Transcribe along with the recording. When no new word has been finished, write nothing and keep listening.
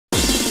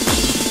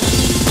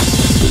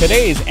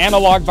Today's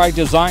Analog by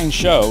Design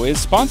show is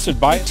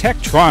sponsored by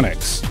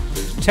Tektronix.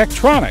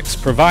 Tektronix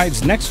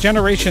provides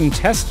next-generation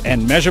test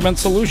and measurement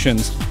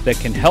solutions that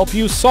can help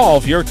you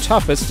solve your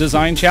toughest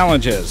design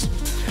challenges.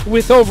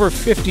 With over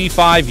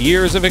 55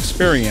 years of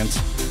experience,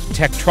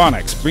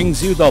 Tektronix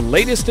brings you the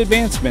latest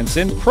advancements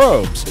in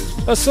probes,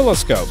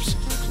 oscilloscopes,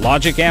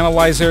 logic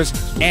analyzers,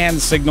 and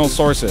signal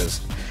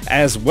sources,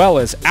 as well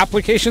as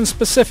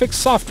application-specific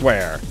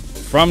software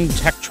from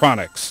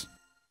Tektronix.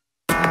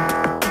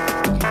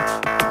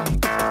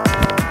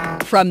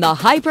 From the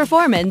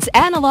high-performance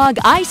analog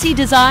IC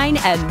design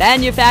and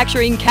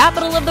manufacturing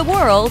capital of the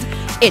world,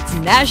 it's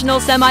National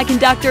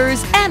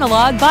Semiconductor's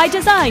Analog by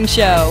Design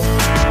show.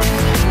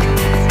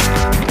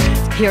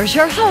 Here's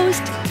your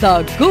host,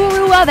 the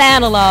guru of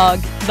analog,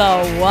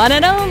 the one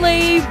and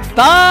only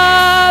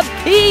Bob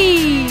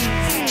Pease.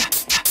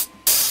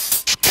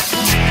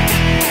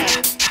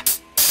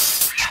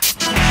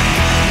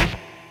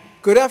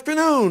 Good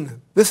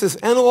afternoon. This is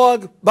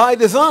Analog by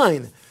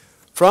Design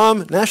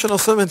from National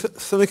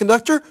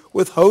Semiconductor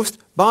with host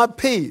Bob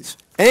Pease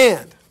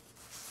and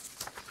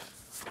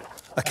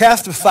a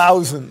cast of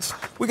thousands.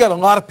 We got a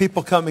lot of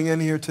people coming in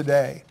here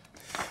today.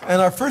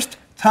 And our first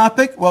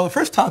topic, well, the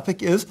first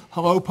topic is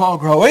hello, Paul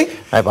Grohe.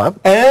 Hi, Bob.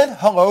 And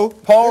hello,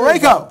 Paul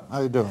Rego.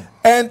 How you doing?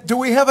 And do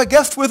we have a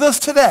guest with us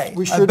today?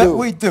 We sure I bet do.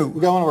 we do.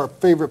 We got one of our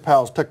favorite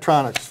pals,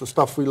 Tektronix, the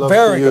stuff we love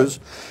Very to use.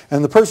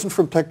 And the person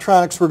from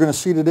Tektronix we're going to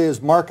see today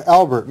is Mark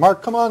Albert.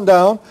 Mark, come on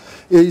down.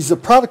 He's the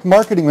product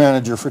marketing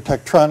manager for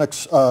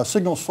Tektronix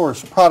signal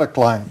source product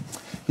line.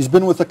 He's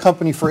been with the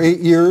company for 8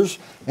 years,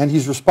 and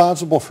he's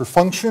responsible for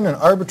function and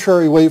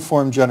arbitrary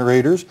waveform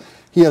generators.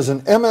 He has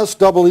an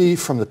MSEE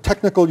from the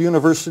Technical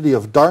University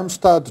of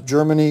Darmstadt,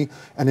 Germany,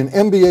 and an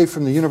MBA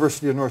from the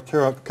University of North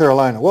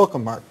Carolina.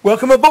 Welcome, Mark.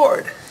 Welcome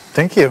aboard.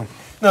 Thank you.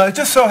 Now, it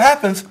just so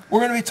happens we're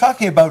going to be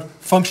talking about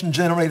function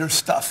generator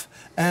stuff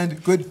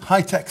and good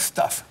high-tech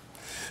stuff.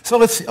 So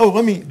let's see. Oh,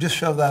 let me just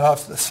shove that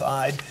off to the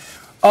side.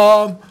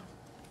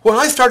 When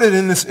I started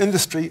in this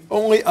industry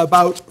only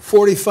about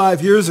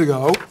 45 years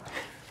ago,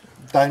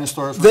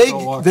 Dinosaurs.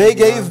 They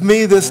gave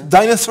me this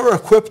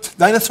dinosaur-powered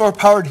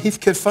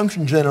Heathkit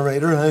function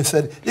generator, and I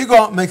said, you go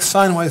out and make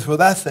sine waves with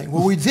that thing.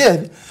 Well, we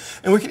did,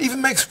 and we could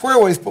even make square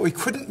waves, but we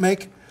couldn't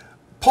make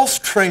pulse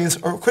trains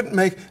or couldn't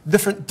make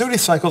different duty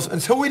cycles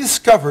until we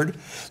discovered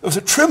there was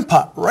a trim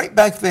pot right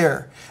back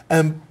there.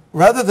 And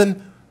rather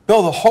than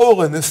build a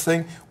hole in this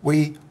thing,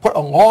 we put a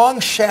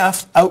long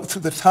shaft out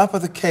through the top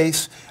of the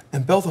case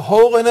and built a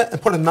hole in it and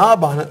put a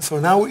knob on it. So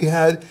now we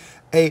had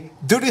a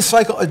duty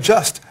cycle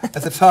adjust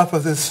at the top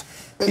of this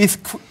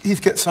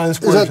Heathkit sine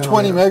square generator. Is that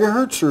 20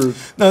 megahertz or?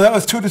 No, that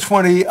was 2 to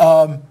 20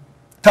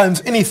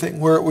 times anything,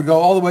 where it would go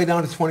all the way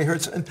down to 20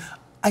 hertz. And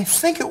I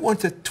think it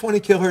went to 20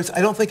 kilohertz. I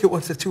don't think it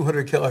went to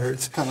 200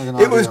 kilohertz. Kind of like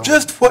an it was audio.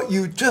 just what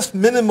you just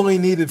minimally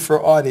needed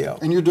for audio.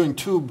 And you're doing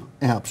tube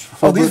amps.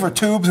 Oh, these were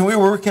tubes, and we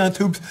were working on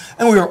tubes,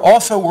 and we were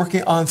also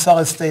working on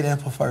solid-state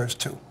amplifiers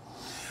too.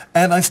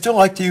 And I still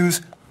like to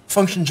use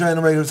function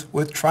generators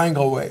with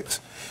triangle waves.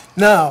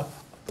 Now,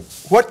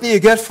 what do you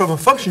get from a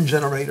function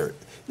generator?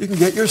 You can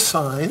get your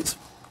sines,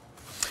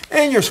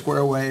 and your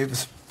square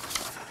waves,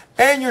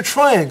 and your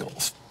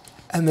triangles.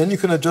 And then you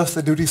can adjust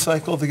the duty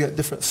cycle to get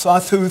different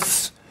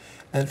sawtooths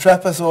and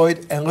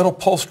trapezoid and little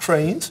pulse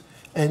trains.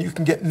 And you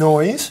can get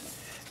noise.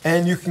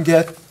 And you can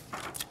get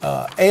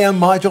AM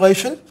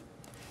modulation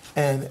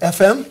and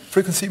FM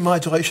frequency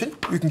modulation.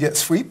 You can get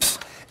sweeps.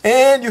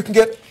 And you can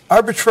get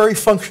arbitrary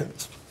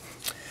functions.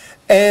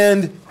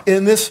 And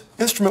in this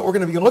instrument we're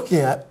going to be looking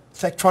at,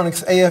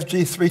 Tektronix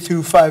AFG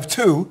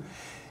 3252,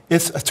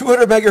 it's a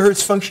 200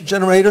 megahertz function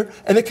generator,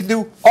 and it can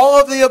do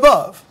all of the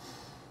above.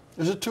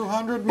 Is it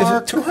 200,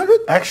 Mark? Is it 200?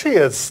 Actually,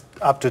 it's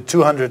up to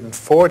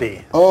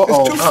 240. Oh,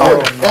 It's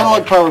 240.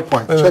 Analog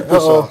PowerPoint. Check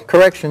this out.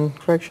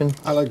 Correction.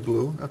 I like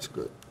blue. That's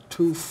good.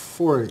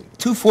 240.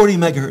 240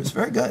 megahertz.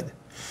 Very good.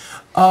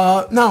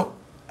 Now,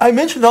 I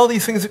mentioned all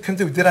these things it can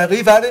do. Did I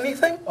leave out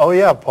anything? Oh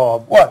yeah, Paul.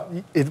 What?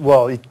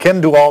 It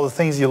can do all the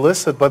things you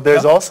listed, but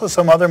there's also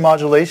some other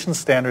modulation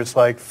standards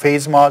like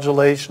phase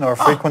modulation or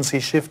frequency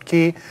shift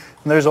key.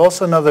 And there's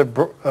also another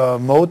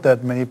mode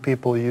that many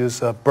people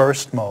use,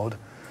 burst mode.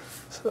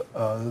 So,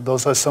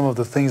 those are some of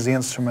the things the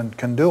instrument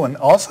can do. And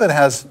also it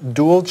has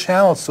dual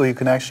channels, so you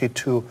can actually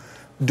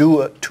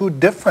do two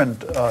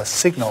different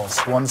signals,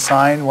 one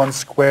sine, one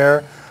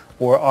square,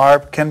 or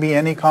ARP, can be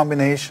any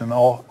combination,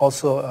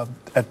 also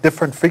at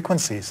different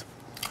frequencies.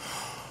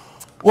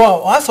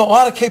 Well, that's a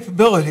lot of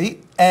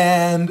capability,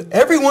 and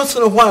every once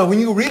in a while, when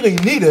you really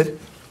need it,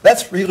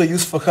 that's really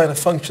useful kind of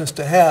functions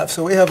to have.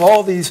 So we have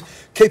all these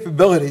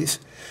capabilities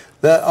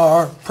that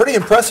are pretty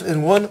impressive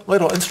in one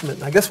little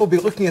instrument. I guess we'll be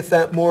looking at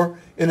that more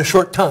in a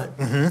short time.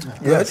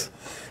 Mm-hmm. Good? Yes.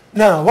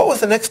 Now, what was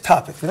the next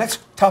topic? The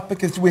next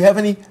topic is, do we have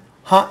any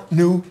hot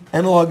new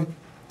analog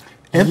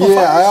amplifiers?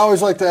 Yeah, I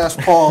always like to ask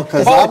Paul,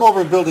 because I'm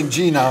over building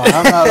G now, and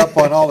I'm not up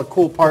on all the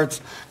cool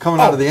parts coming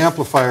out of the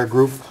amplifier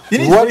group. You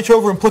need to reach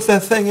over and put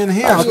that thing in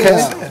here.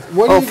 Okay.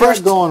 What do you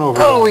got going over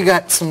there? We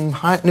got some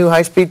new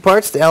high-speed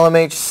parts, the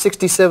LMH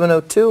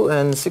 6702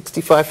 and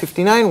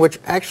 6559, which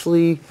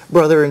actually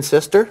brother and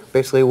sister.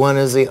 Basically, one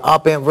is the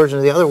op-amp version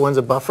of the other, one's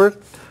a buffer.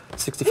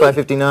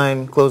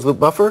 6559 closed-loop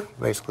buffer,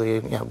 basically,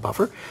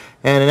 buffer.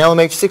 And an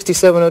LMH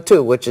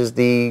 6702, which is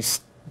the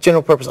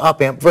general-purpose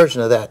op-amp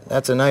version of that.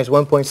 That's a nice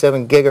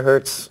 1.7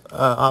 gigahertz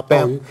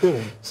op-amp. Oh, you're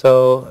kidding.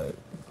 So,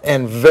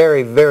 and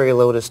very, very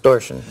low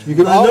distortion. You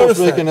can I almost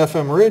noticed make that.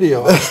 an FM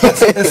radio.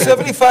 At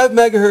 75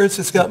 megahertz,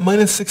 it's got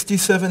minus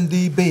 67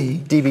 dB.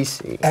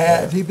 DBC.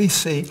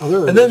 DBC. Oh,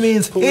 there it and that is.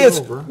 means Pull it it's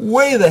over.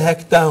 way the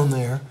heck down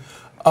there.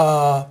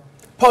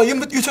 Paul,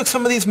 you took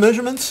some of these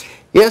measurements?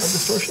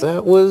 Yes,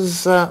 that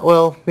was,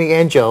 me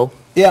and Joe.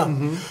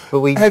 Yeah. But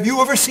we, Have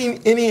you ever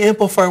seen any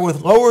amplifier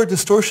with lower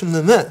distortion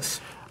than this?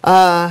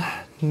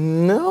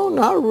 no,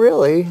 not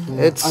really.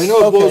 It's, I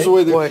know it blows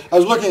away the... Boy, I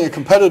was looking at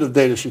competitive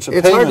data sheets.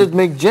 it's hard to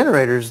make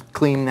generators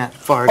clean that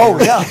far Oh,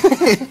 down. yeah.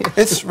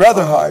 It's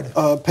rather hard.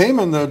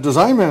 Payman, the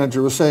design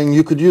manager, was saying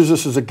you could use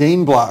this as a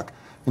gain block.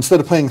 Instead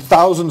of paying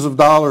thousands of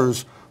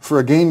dollars for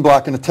a gain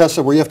block in a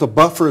Tesla where you have to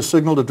buffer a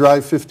signal to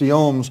drive 50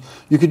 ohms,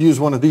 you could use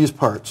one of these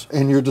parts,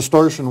 and your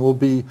distortion will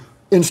be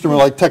instrument,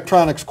 like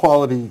Tektronix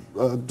quality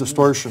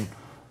distortion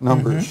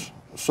numbers.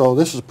 So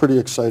this is a pretty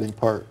exciting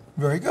part.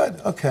 Very good.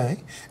 Okay.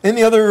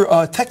 Any other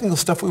technical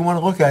stuff we want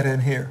to look at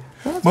in here?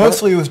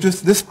 Mostly it was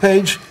just this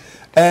page,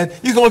 and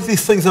you can look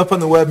these things up on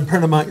the web and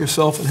print them out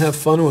yourself and have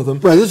fun with them.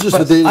 Right, this is just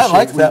But the data I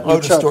like sheet. that We low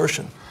checked.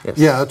 distortion. Yes.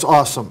 Yeah, it's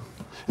awesome.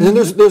 And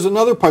then there's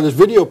another part, this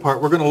video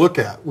part we're going to look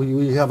at.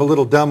 We have a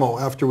little demo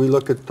after we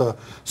look at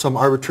some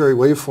arbitrary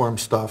waveform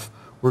stuff.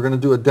 We're going to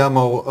do a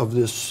demo of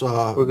this.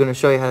 We're going to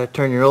show you how to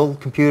turn your old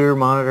computer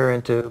monitor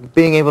into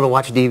being able to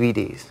watch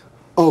DVDs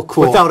Oh,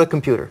 cool. without a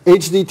computer.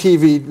 HD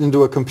TV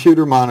into a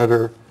computer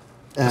monitor.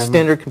 A And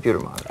standard computer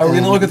monitor. Are we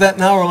going to look at that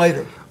now or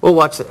later? We'll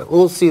watch that.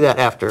 We'll see that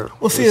after.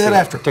 We'll see that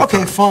after. TikTok.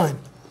 Okay, fine.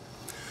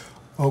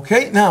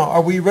 Okay, now,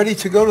 are we ready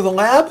to go to the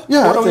lab?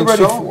 yeah, What I are we think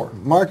ready so. for?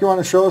 Mark, you want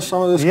to show us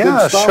some of this Yeah,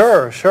 good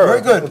stuff? sure.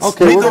 Very good.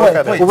 Okay, Lead we're the gonna,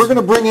 way, please. well, we're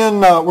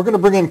going to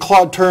bring in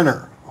Claude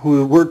Turner,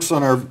 who works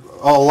on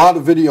a lot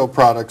of video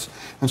products,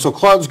 and so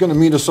Claude's going to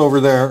meet us over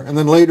there, and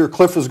then later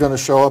Cliff is going to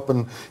show up,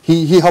 and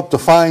he helped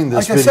define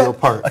this Like I video said,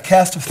 part. a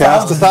cast of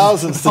Cast thousands. of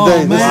thousands Oh,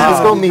 today. man.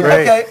 Let's go meet.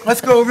 Great. Okay, let's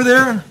go over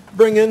there and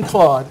bring in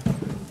Claude.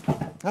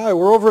 All right,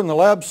 we're over in the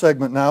lab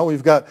segment now.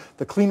 We've got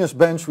the cleanest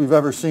bench we've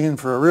ever seen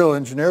for a real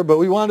engineer, but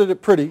we wanted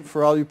it pretty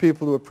for all you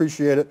people who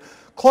appreciate it.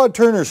 Claude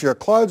Turner's here.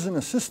 Claude's an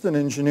assistant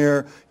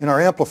engineer in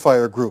our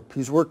amplifier group.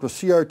 He's worked with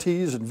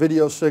CRTs and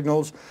video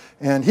signals,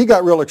 and he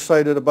got real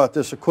excited about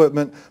this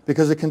equipment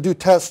because it can do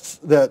tests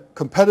that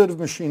competitive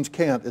machines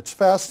can't. It's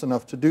fast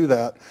enough to do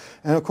that.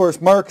 And of course,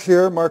 Mark's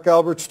here. Mark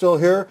Albert's still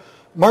here.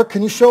 Mark,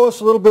 can you show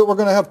us a little bit? We're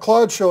going to have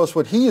Claude show us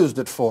what he used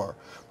it for.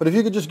 But if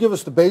you could just give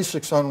us the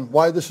basics on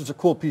why this is a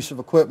cool piece of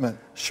equipment.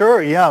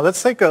 Sure, yeah.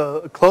 Let's take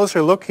a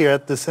closer look here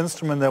at this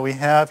instrument that we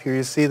have here.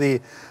 You see the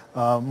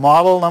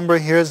model number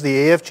here is the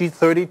AFG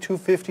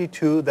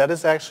 3252. That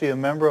is actually a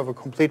member of a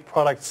complete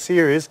product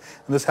series,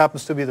 and this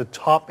happens to be the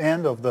top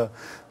end of the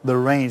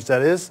range.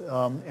 That is,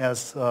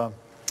 as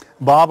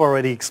Bob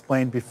already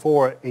explained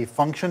before, a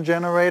function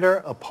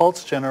generator, a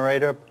pulse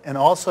generator, and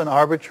also an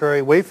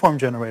arbitrary waveform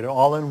generator,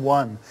 all in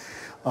one.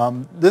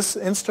 This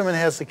instrument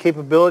has the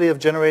capability of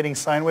generating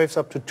sine waves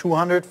up to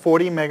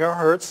 240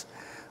 megahertz,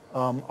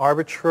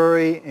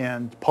 arbitrary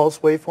and pulse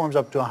waveforms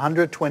up to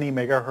 120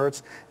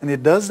 megahertz, and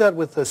it does that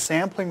with a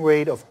sampling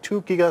rate of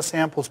 2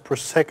 gigasamples per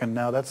second.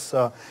 Now that's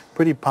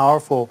pretty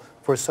powerful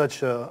for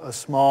such a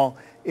small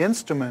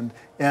instrument,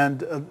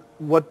 and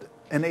what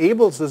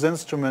enables this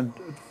instrument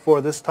for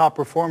this top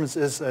performance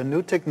is a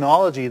new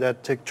technology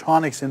that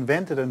Tektronix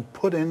invented and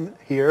put in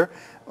here,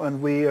 and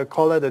we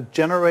call it a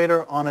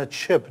generator on a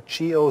chip,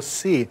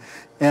 GOC.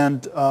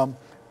 And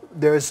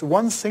there's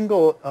one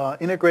single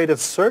integrated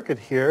circuit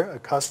here, a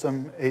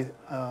custom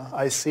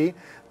IC,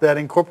 that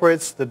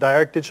incorporates the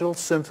direct digital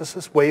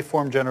synthesis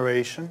waveform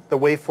generation, the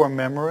waveform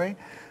memory,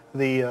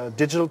 the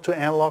digital to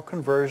analog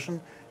conversion,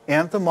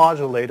 and the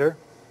modulator.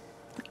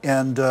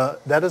 And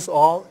that is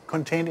all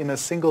contained in a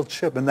single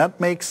chip, and that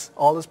makes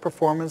all this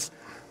performance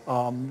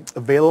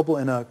available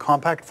in a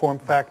compact form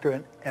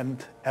factor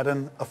and at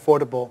an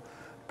affordable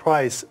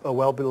price,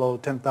 well below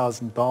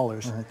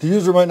 $10,000. Right. The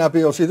user might not be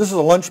able to see. This is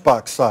a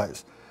lunchbox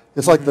size.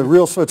 It's like the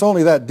real, so it's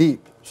only that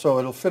deep. So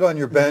it'll fit on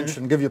your bench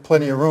and give you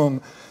plenty of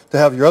room to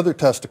have your other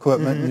test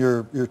equipment and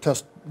your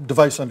test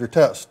device under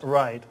test.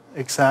 Right,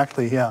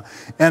 exactly, yeah.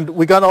 And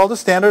we got all the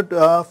standard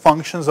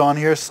functions on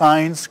here,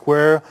 sine,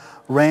 square,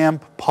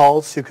 ramp,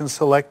 pulse. You can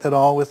select it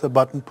all with a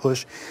button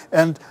push.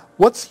 And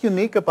what's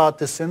unique about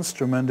this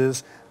instrument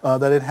is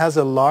that it has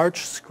a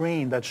large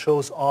screen that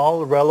shows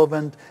all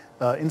relevant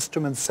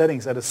instrument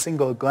settings at a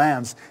single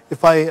glance.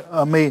 If I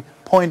may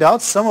point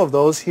out some of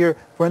those here,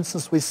 for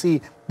instance, we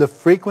see the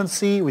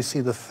frequency, we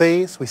see the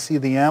phase, we see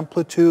the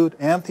amplitude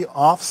and the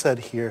offset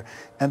here.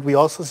 And we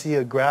also see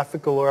a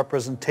graphical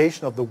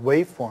representation of the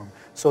waveform.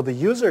 So the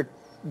user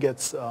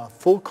gets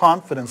full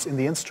confidence in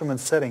the instrument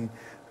setting.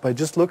 By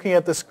just looking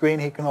at the screen,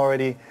 he can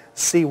already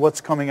see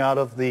what's coming out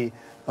of the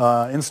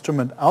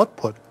instrument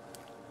output.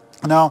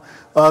 Now,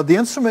 the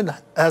instrument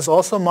has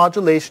also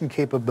modulation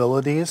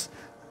capabilities.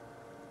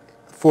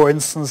 For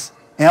instance,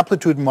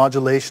 amplitude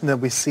modulation that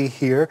we see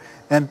here.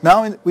 And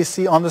now we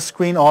see on the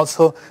screen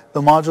also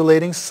the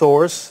modulating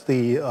source,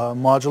 the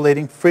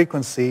modulating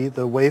frequency,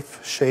 the wave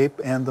shape,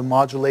 and the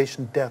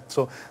modulation depth.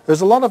 So there's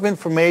a lot of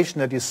information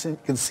that you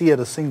can see at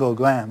a single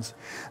glance.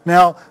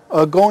 Now,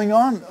 going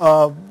on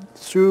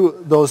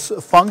through those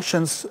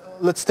functions,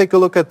 let's take a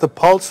look at the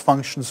pulse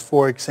functions,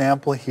 for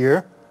example,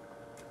 here.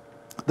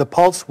 The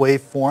pulse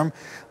waveform,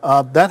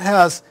 that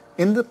has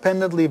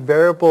independently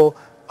variable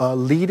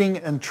leading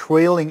and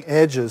trailing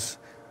edges.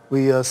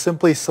 We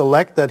simply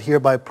select that here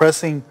by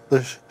pressing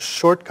the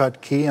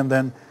shortcut key, and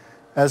then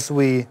as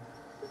we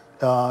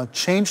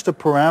change the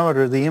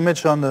parameter, the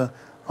image on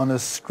the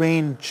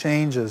screen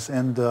changes.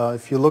 And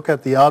if you look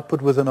at the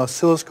output with an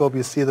oscilloscope,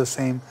 you see the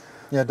same.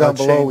 Yeah, down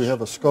below we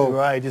have a scope.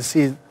 Right, you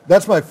see.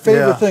 That's my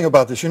favorite thing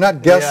about this. You're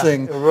not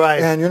guessing,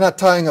 right, and you're not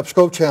tying up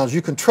scope channels.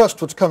 You can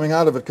trust what's coming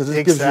out of it because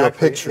it gives you a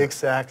picture.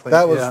 Exactly.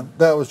 That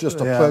was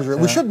just a pleasure.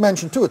 We should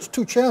mention too, it's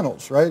 2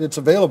 channels, right? It's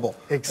available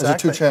as a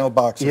 2-channel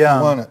box if you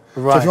want it.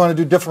 Right. So if you want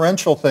to do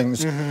differential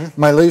things,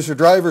 my laser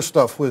driver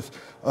stuff with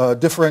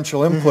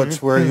differential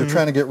inputs where you're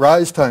trying to get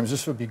rise times,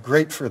 this would be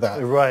great for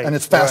that. Right. And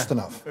it's fast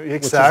enough,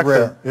 Exactly. which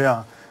is rare.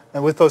 Yeah.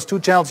 And with those 2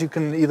 channels, you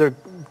can either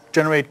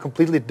generate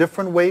completely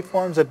different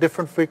waveforms at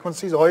different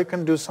frequencies, or you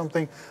can do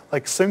something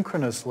like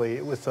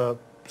synchronously with the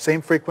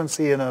same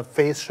frequency and a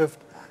phase shift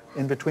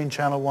in between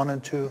channel 1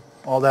 and 2.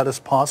 All that is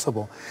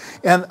possible.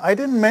 And I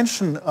didn't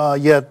mention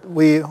yet,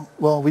 we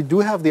do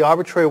have the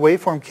arbitrary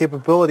waveform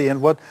capability,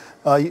 and what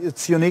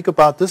it's unique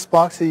about this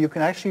box is you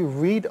can actually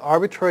read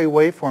arbitrary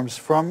waveforms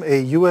from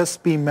a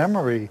USB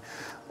memory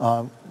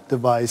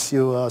device.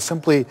 You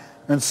simply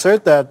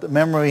insert that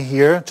memory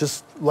here,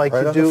 just like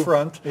right you on do. The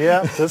front.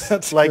 Yeah,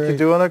 just like you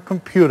do on a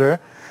computer,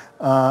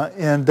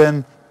 and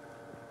then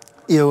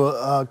you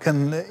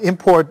can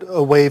import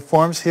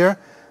waveforms here.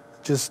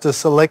 Just to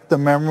select the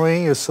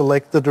memory, you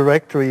select the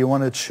directory you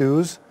want to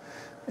choose,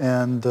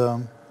 and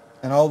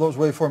all those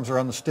waveforms are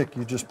on the stick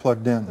you just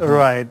plugged in.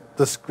 Right.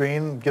 The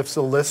screen gives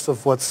a list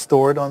of what's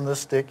stored on the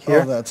stick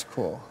here. Oh, that's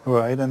cool.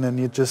 Right, and then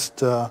you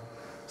just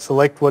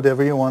select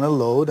whatever you want to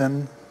load,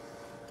 and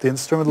the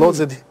instrument loads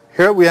it.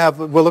 Here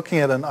we're looking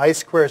at an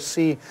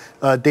I2C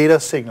data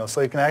signal,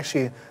 so you can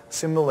actually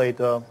simulate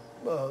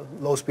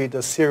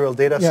low-speed serial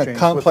data streams. Yeah,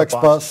 complex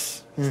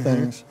bus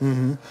things.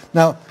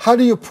 Now, how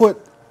do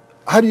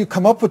you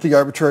come up with the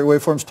arbitrary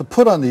waveforms to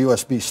put on the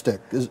USB stick?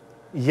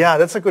 Yeah,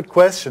 that's a good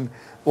question.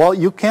 Well,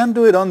 you can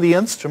do it on the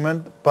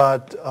instrument,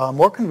 but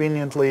more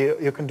conveniently,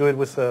 you can do it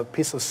with a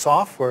piece of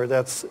software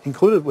that's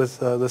included with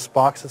this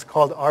box. It's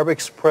called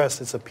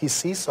ArbExpress. It's a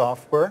PC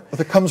software.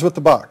 But it comes with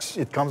the box.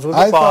 It comes with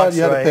the box. I thought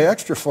you had to pay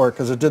extra for it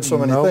because it did so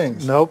many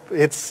things. Nope,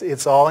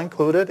 it's all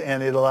included,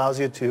 and it allows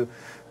you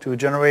to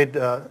generate,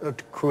 to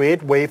create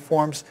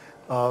waveforms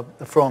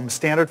from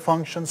standard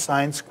functions,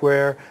 sine,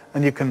 square,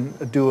 and you can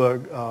do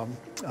a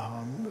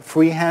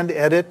freehand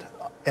edit,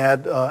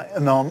 add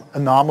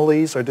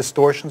anomalies or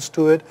distortions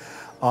to it.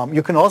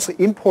 You can also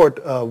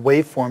import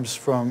waveforms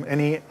from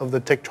any of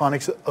the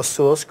Tektronix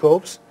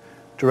oscilloscopes,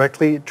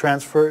 directly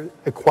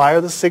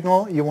acquire the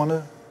signal you want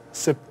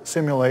to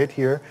simulate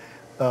here.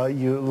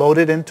 You load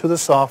it into the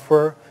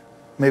software,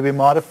 maybe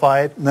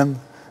modify it, and then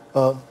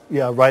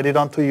write it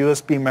onto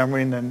USB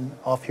memory, and then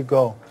off you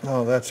go.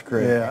 Oh, that's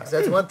great. Yeah.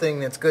 That's one thing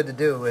that's good to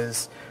do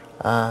is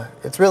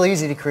it's really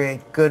easy to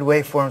create good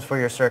waveforms for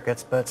your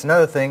circuits, but it's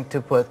another thing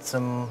to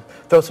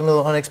throw some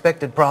little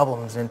unexpected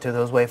problems into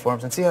those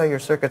waveforms and see how your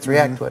circuits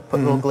react to it.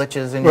 Put little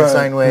glitches in your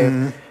sine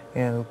wave.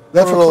 You know,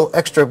 put a little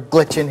extra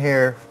glitch in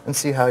here and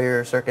see how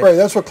your circuit... Right,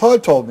 that's what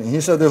Claude told me. He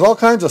said there's all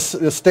kinds of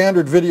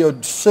standard video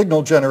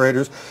signal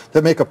generators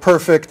that make a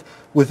perfect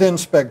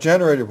within-spec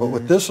generator, but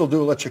what this will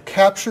do, let you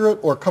capture it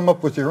or come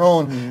up with your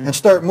own and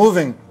start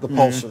moving the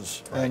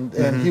pulses. And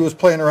he was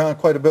playing around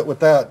quite a bit with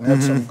that and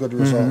had some good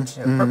results.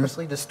 Yeah,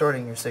 purposely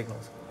distorting your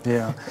signals.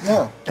 Yeah.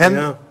 Yeah.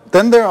 And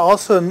then there are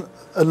also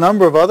a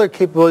number of other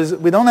capabilities.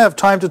 We don't have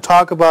time to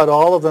talk about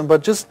all of them,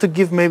 but just to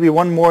give maybe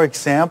one more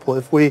example,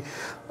 if we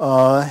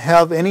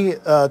have any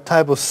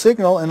type of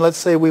signal, and let's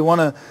say we want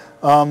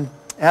to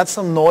add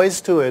some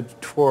noise to it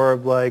for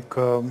like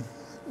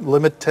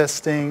limit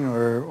testing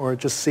or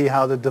just see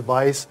how the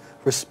device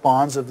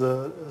responds if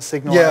the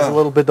signal has a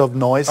little bit of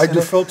noise. I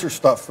do filter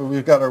stuff.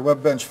 We've got our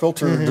WebBench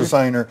filter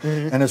designer,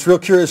 and it's real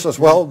curious as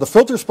well. The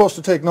filter's supposed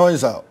to take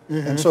noise out,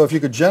 and so if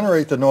you could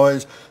generate the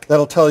noise,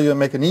 that'll tell you and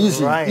make an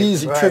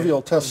easy,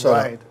 trivial test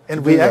setup. Right,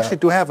 and we actually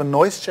do have a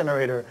noise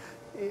generator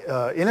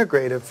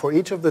integrated for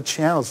each of the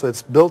channels, so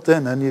it's built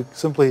in, and you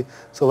simply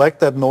select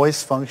that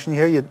noise function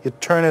here, you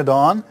turn it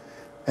on,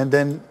 and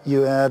then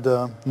you add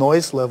a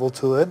noise level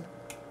to it.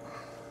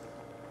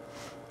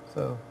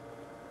 So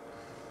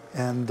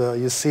And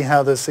you see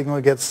how the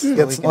signal gets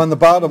on the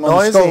bottom noisy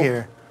on the scope.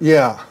 here.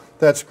 Yeah,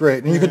 that's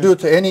great. And you can do it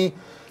to any,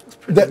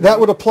 that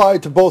would apply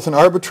to both an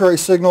arbitrary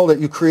signal that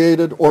you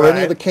created or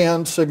any of the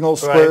canned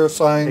signals, square,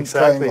 sine,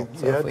 exactly. triangle.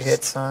 So if we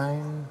hit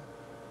sign,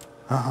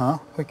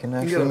 we can You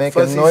actually got make a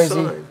fuzzy noisy.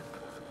 sign.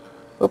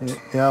 Oops.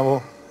 Yeah,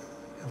 we'll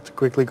have to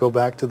quickly go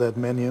back to that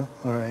menu.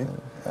 All right.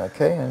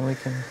 Okay, and we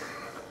can.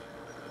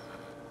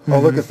 Oh,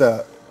 look at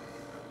that.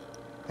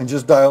 And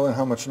just dial in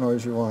how much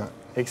noise you want.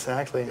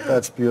 Exactly.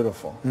 That's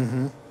beautiful.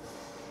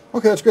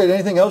 Okay, that's great.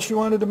 Anything else you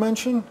wanted to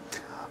mention?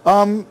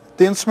 The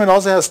instrument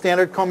also has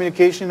standard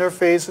communication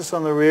interfaces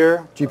on the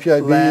rear.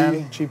 GPIB.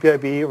 LAN,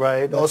 GPIB,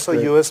 right. That's also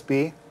great.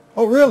 USB.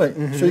 Oh, really?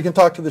 So you can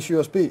talk to this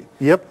USB?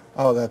 Yep.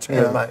 Oh, that's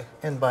great.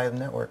 And by the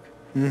network.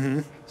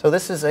 So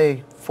this is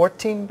a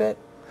 14-bit?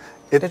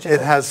 It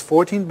has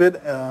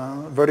 14-bit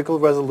vertical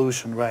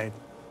resolution, right.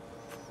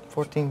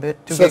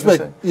 14-bit, 2 So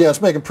gigabytes.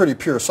 it's making pretty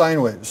pure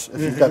sine waves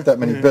if you've got that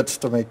many bits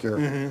to make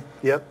your...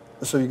 Yep.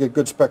 So you get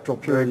good spectral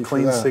Very purity for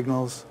clean that.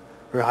 signals,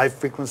 very high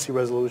frequency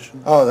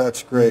resolution. Oh,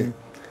 that's great.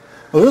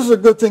 Well, this is a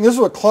good thing. This is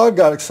what Claude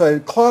got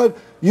excited. Claude,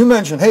 you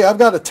mentioned, hey, I've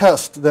got a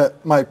test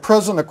that my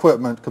present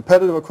equipment,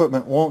 competitive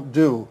equipment, won't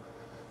do.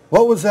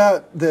 What was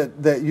that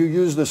you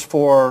used this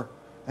for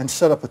and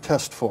set up a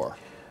test for?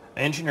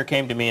 An engineer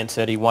came to me and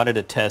said he wanted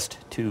a test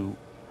to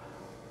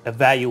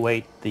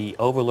evaluate the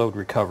overload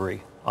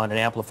recovery on an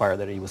amplifier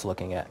that he was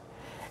looking at.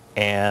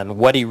 And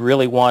what he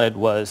really wanted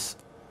was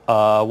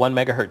a 1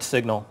 megahertz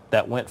signal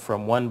that went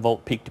from 1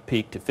 volt peak to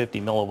peak to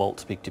 50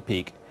 millivolts peak to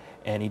peak,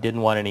 and he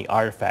didn't want any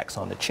artifacts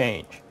on the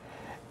change.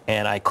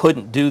 And I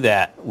couldn't do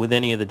that with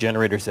any of the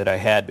generators that I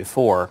had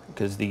before,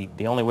 because the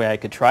only way I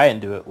could try and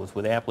do it was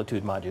with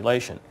amplitude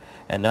modulation,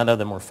 and none of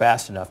them were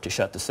fast enough to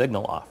shut the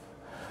signal off.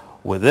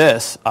 With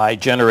this, I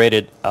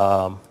generated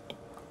a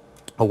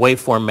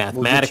waveform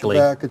mathematically.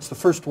 We'll get you back. It's the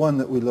first one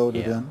that we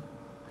loaded in.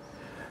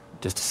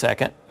 Just a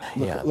second.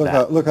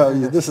 Look how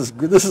easy this is.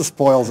 This is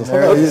spoils us.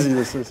 Look how easy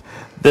this is.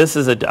 This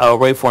is a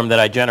waveform that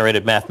I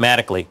generated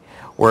mathematically,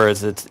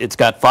 whereas it's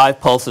got 5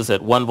 pulses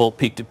at 1 volt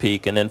peak to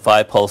peak and then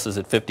 5 pulses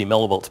at 50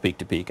 millivolts peak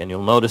to peak, and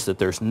you'll notice that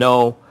there's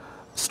no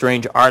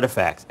strange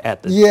artifacts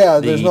at the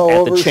there's no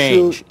overshoot,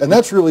 change. and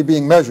that's really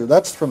being measured.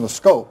 That's from the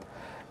scope.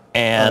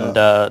 And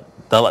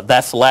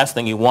that's the last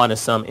thing you want is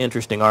some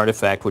interesting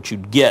artifact, which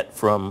you'd get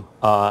from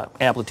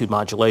amplitude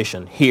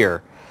modulation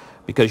here,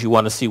 because you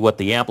want to see what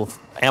the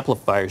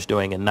amplifier's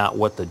doing and not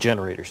what the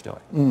generator's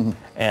doing.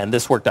 And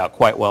this worked out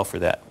quite well for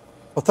that.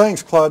 Well,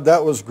 thanks, Claude.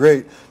 That was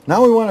great.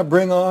 Now we want to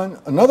bring on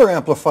another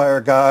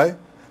amplifier guy,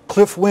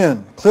 Cliff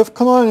Wynn. Cliff,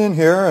 come on in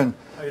here, and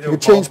you can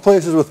change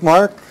places with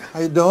Mark.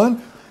 How you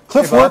doing?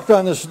 Cliff worked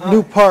on this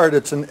new part.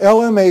 It's an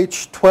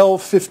LMH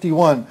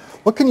 1251.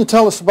 What can you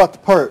tell us about the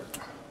part?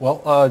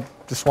 Well,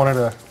 just wanted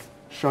to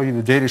show you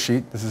the data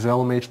sheet. This is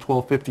LMH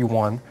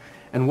 1251.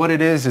 And what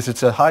it is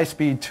it's a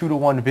high-speed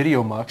 2-to-1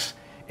 video mux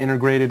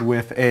integrated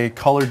with a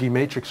color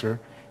dematrixer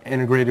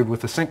integrated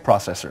with a sync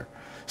processor.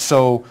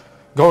 So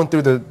going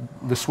through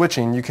the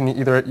switching, you can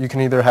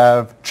either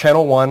have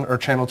channel 1 or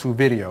channel 2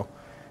 video.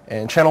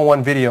 And channel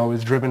 1 video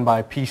is driven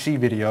by PC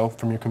video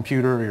from your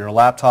computer or your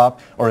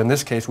laptop, or in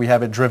this case we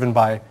have it driven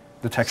by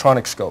the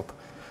Tektronix scope.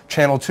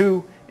 Channel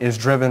 2 is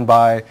driven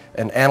by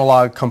an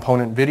analog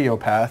component video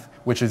path,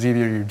 which is either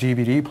your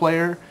DVD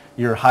player,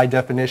 your high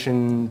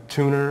definition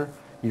tuner,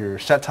 your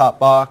set-top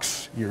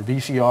box, your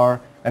VCR,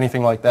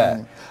 anything like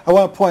that. I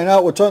want to point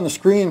out what's on the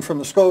screen from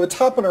the scope. It's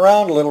hopping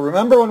around a little.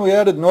 Remember when we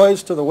added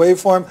noise to the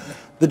waveform?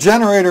 The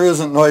generator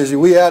isn't noisy.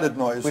 We added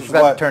noise. We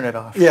forgot to turn it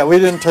off. Yeah, we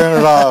didn't turn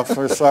it off.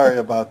 We're sorry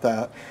about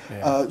that.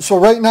 Yeah. So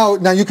right now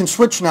you can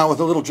switch now with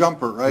a little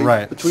jumper, right?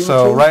 Right. Between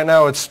so the two? Right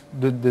now it's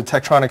the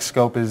Tektronix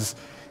scope is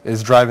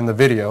driving the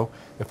video.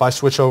 If I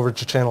switch over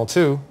to channel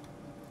 2,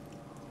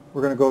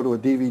 we're going to go to a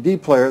DVD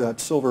player,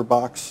 that silver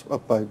box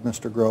up by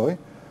Mr. Grohe,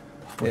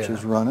 which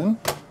is running.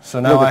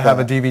 So now I have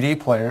a DVD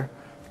player.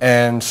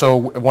 And so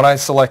when I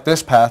select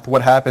this path,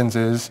 what happens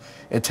is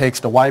it takes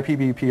the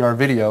YPBPR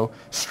video,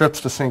 strips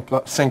the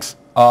syncs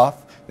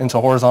off into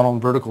horizontal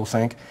and vertical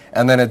sync,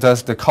 and then it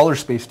does the color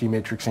space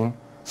dematrixing.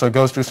 So it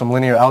goes through some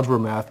linear algebra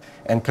math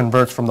and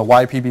converts from the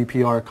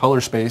YPBPR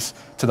color space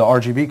to the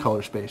RGB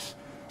color space.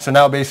 So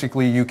now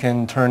basically you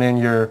can turn in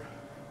your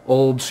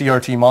old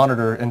CRT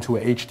monitor into a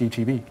HD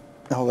TV.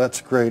 Oh,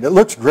 that's great. It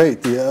looks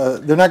great.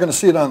 They're not going to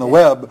see it on the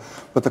web,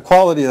 but the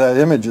quality of that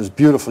image is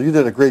beautiful. You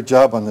did a great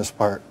job on this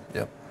part.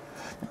 Yep.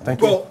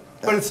 Thank you. Well,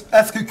 but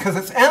that's good because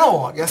it's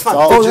analog. That's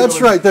not digital. Oh, that's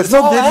right. There's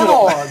no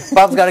digital. Analog.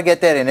 Bob's got to get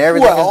that in.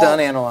 Everything is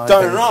done analog.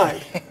 Done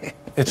right.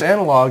 It's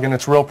analog and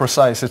it's real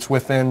precise. It's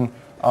within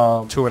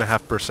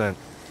 2.5%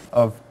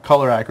 of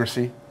color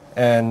accuracy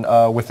and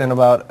within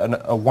about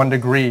a 1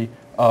 degree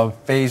of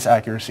phase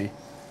accuracy.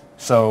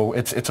 So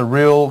it's a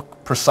real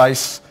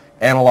precise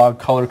analog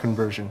color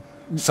conversion.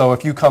 So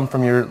if you come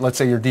from your, let's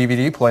say your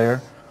DVD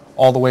player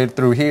all the way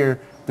through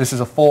here, this is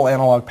a full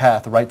analog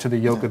path right to the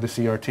yoke of the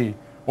CRT.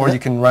 Or you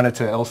can run it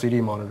to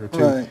LCD monitor too.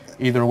 Right.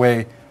 Either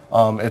way,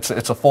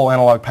 It's a full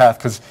analog path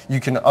because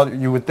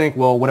you would think,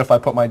 well, what if I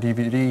put my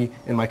DVD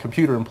in my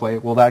computer and play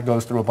it? Well, that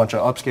goes through a bunch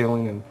of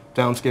upscaling and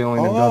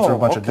downscaling and goes through a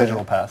bunch of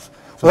digital paths.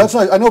 So that's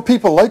nice. I know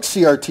people like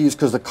CRTs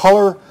because the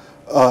color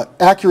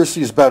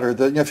accuracy is better.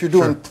 If you're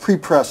doing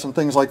pre-press and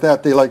things like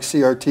that, they like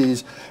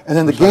CRTs. And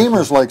then the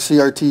gamers like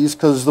CRTs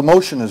because the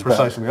motion is better.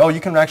 Precisely. Oh,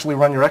 you can actually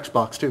run your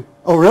Xbox too.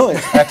 Oh, really?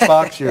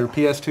 Xbox, your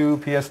PS2,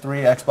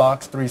 PS3,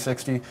 Xbox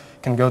 360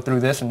 can go through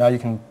this, and now you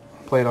can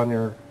play it on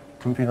your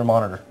computer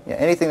monitor. Yeah,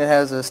 anything that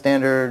has a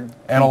standard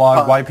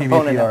analog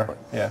YPVPR.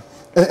 Yeah.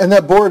 And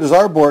that board is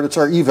our board. It's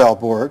our eval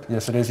board.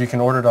 Yes, it is. You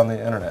can order it on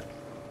the internet.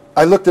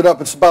 I looked it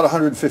up. It's about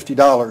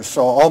 $150.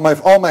 So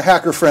all my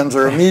hacker friends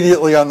are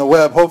immediately on the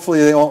web. Hopefully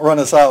they won't run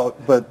us out.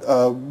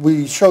 But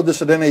we showed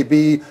this at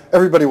NAB.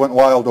 Everybody went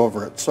wild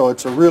over it. So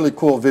it's a really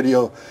cool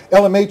video.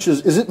 LMH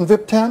is it in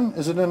VIP 10?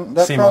 Is it in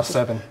that CMOS process?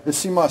 7.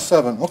 It's CMOS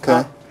 7.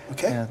 Okay.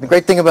 Okay. Yeah, the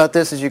great thing about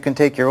this is you can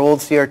take your old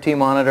CRT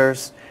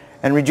monitors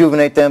and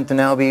rejuvenate them to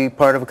now be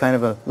part of a kind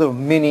of a little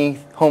mini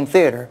home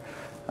theater.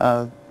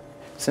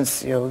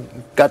 Since you've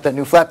got that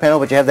new flat panel,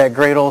 but you have that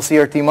great old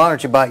CRT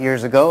monitor you bought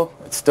years ago,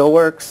 it still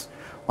works.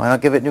 Why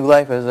not give it new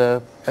life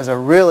as a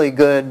really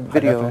good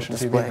video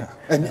display?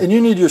 And you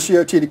need your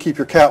CRT to keep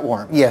your cat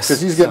warm. Yes.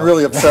 Because he's getting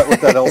really upset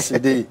with that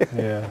LCD.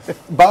 Yeah.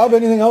 Bob,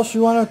 anything else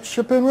you want to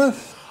chip in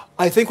with?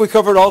 I think we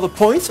covered all the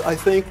points. I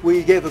think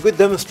we gave a good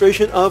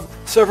demonstration of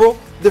several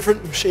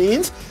different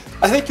machines.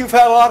 I think you've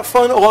had a lot of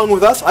fun along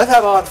with us. I've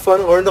had a lot of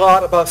fun, learned a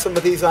lot about some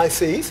of these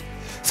ICs.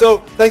 So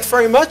thanks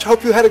very much.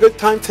 Hope you had a good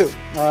time too.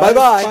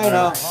 Bye-bye. Bye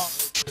now.